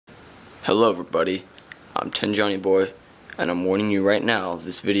Hello everybody, I'm Ten Johnny Boy, and I'm warning you right now,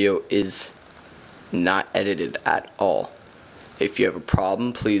 this video is not edited at all. If you have a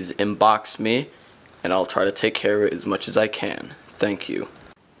problem, please inbox me, and I'll try to take care of it as much as I can. Thank you.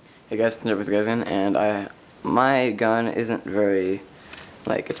 Hey guys, Ten with Guys again, and my gun isn't very,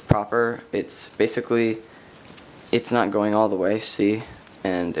 it's proper. It's basically, it's not going all the way, see?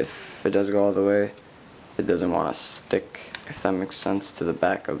 And if it does go all the way, it doesn't want to stick, if that makes sense, to the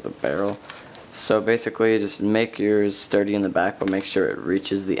back of the barrel. So basically just make yours sturdy in the back, but make sure it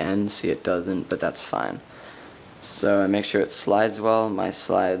reaches the end. See, it doesn't, but that's fine. So make sure it slides well. My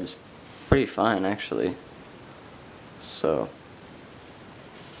slide's pretty fine actually. So,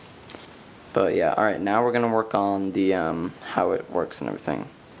 but yeah, alright, now we're gonna work on the how it works and everything.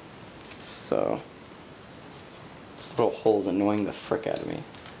 So this little hole's annoying the frick out of me.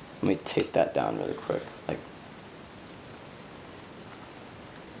 Let me tape that down really quick.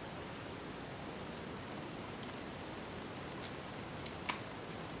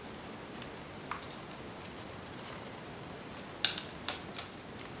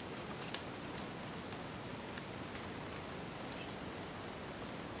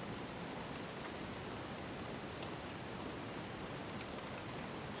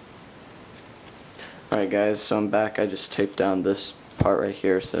 Alright guys, so I'm back. I just taped down this part right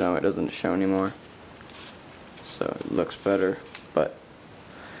here so now it doesn't show anymore. So it looks better, but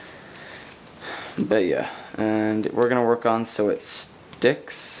yeah. And we're gonna work on so it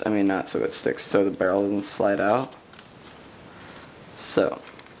sticks. I mean, not so it sticks, so the barrel doesn't slide out. So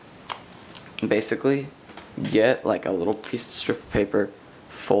basically, get like a little piece of strip of paper,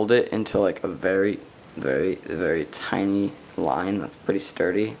 fold it into like a very, very, very tiny line that's pretty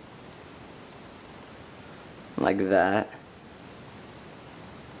sturdy. Like that.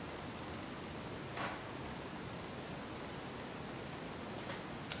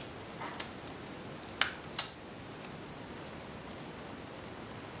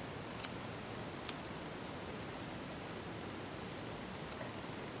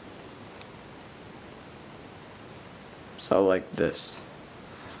 So like this.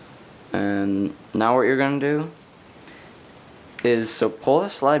 And now what you're gonna do is, so pull the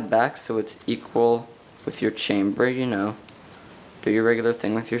slide back so it's equal with your chamber, you know. Do your regular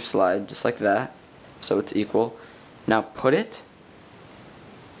thing with your slide, just like that, so it's equal. Now put it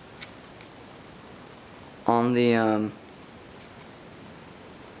on the,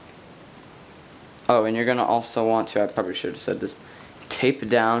 oh, and you're gonna also want to, I probably should have said this, tape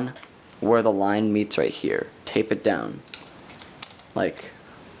down where the line meets right here. Tape it down. Like,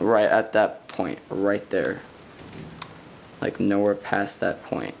 right at that point, right there. Like, nowhere past that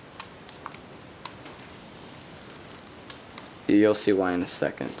point. You'll see why in a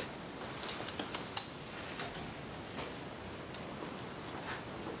second.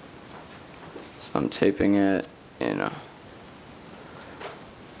 So I'm taping it, you know.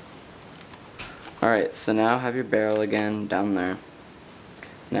 Alright, so now have your barrel again down there.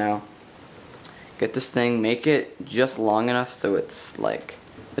 Now, get this thing, make it just long enough so it's like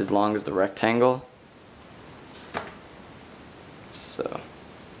as long as the rectangle. So,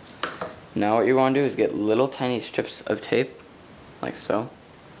 now what you want to do is get little tiny strips of tape, like so.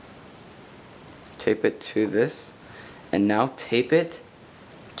 Tape it to this, and now tape it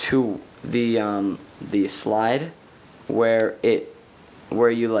to the slide where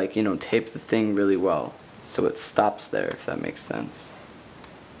you like, you know, tape the thing really well so it stops there, if that makes sense.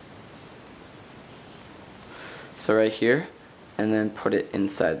 So right here, and then put it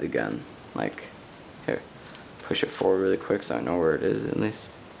inside the gun, like here. Push it forward really quick so I know where it is at least.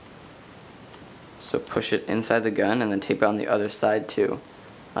 So push it inside the gun and then tape it on the other side too,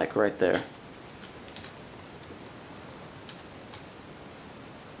 like right there.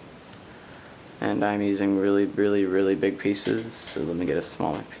 And I'm using really, really, really big pieces, so let me get a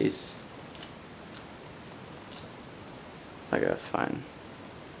smaller piece. Okay, that's fine.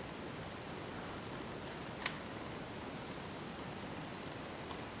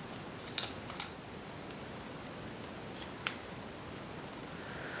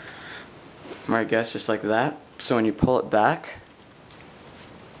 Alright guys, just like that. So when you pull it back,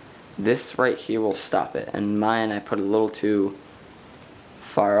 this right here will stop it. And mine I put a little too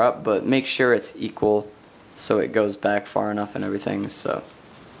far up, but make sure it's equal so it goes back far enough and everything. So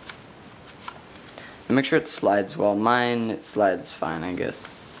and make sure it slides well. Mine, it slides fine, I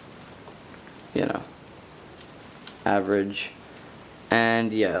guess. You know, average.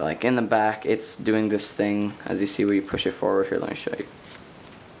 And yeah, like in the back, it's doing this thing as you see where you push it forward. Here, let me show you.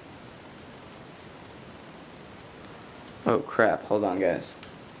 Oh crap, hold on guys.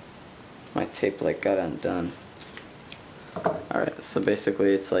 My tape like got undone. Alright, so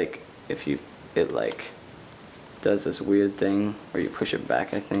basically it's like if it like does this weird thing where you push it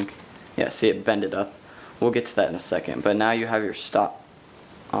back, I think. Yeah, see it bend it up. We'll get to that in a second. But now you have your stopper.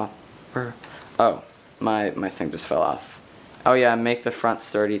 Oh, my thing just fell off. Oh yeah, make the front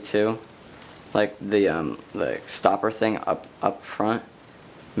sturdy too. Like the stopper thing up front.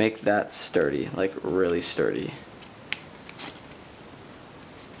 Make that sturdy, like really sturdy.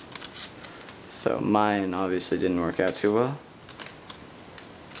 So mine obviously didn't work out too well.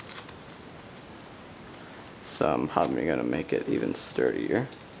 So I'm probably gonna make it even sturdier.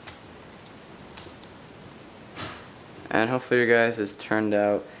 And hopefully your guys has turned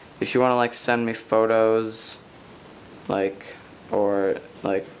out. If you want to like send me photos, like, or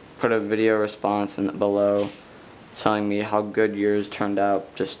like put a video response below telling me how good yours turned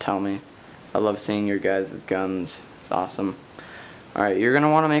out, just tell me. I love seeing your guys' guns. It's awesome. Alright, you're going to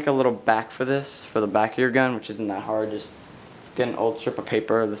want to make a little back for this, for the back of your gun, which isn't that hard. Just get an old strip of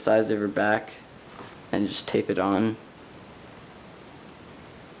paper the size of your back and just tape it on.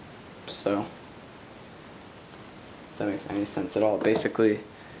 So, if that makes any sense at all. Basically,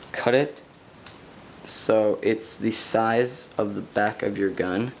 cut it so it's the size of the back of your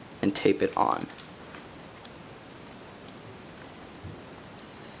gun and tape it on.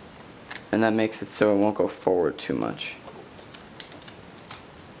 And that makes it so it won't go forward too much.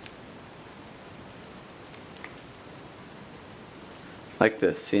 Like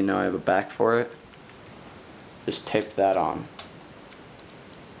this. See, now I have a back for it. Just tape that on.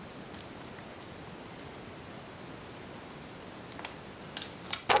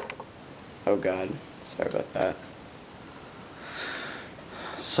 Oh god, sorry about that.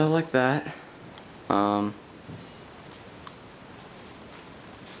 So like that.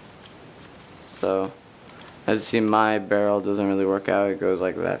 So as you see, my barrel doesn't really work out. It goes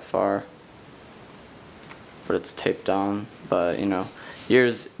like that far, but it's taped on. But you know,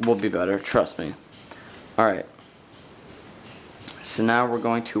 yours will be better, trust me. Alright, so now we're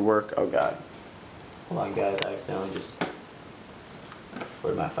going to work. Oh god, hold on guys, I accidentally just,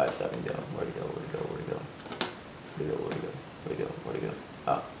 where'd my 5.7 go? Where'd it go? Where'd it go? Where'd it go? Where'd it go? Where'd it go? Where'd it go? Where'd it go?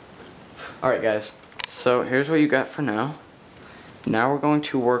 Oh. Alright guys, so here's what you got for now. Now we're going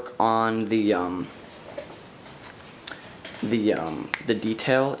to work on the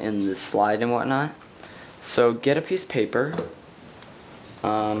detail in the slide and whatnot. So get a piece of paper.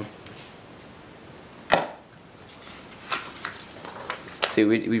 See,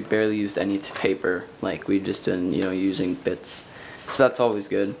 we barely used any paper. Like we just been, you know, using bits. So that's always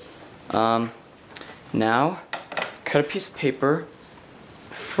good. Now, cut a piece of paper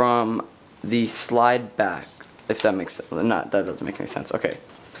from the slide back. If that makes sense. Not, that doesn't make any sense. Okay.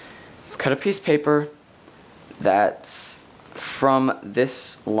 Let's cut a piece of paper that's from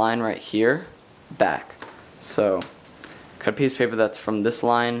this line right here back. So, cut a piece of paper that's from this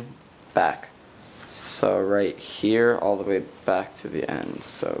line back. So, right here all the way back to the end.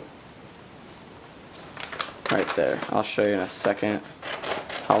 So, right there. I'll show you in a second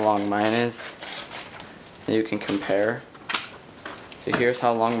how long mine is. And you can compare. So, here's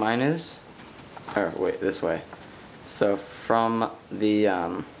how long mine is. Or, wait, this way. So from the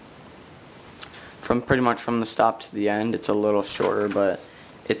from pretty much from the stop to the end, it's a little shorter, but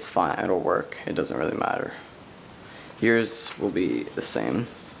it's fine. It'll work. It doesn't really matter. Yours will be the same.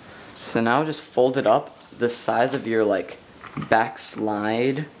 So now just fold it up the size of your like back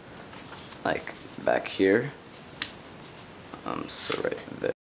slide, like back here. So right there.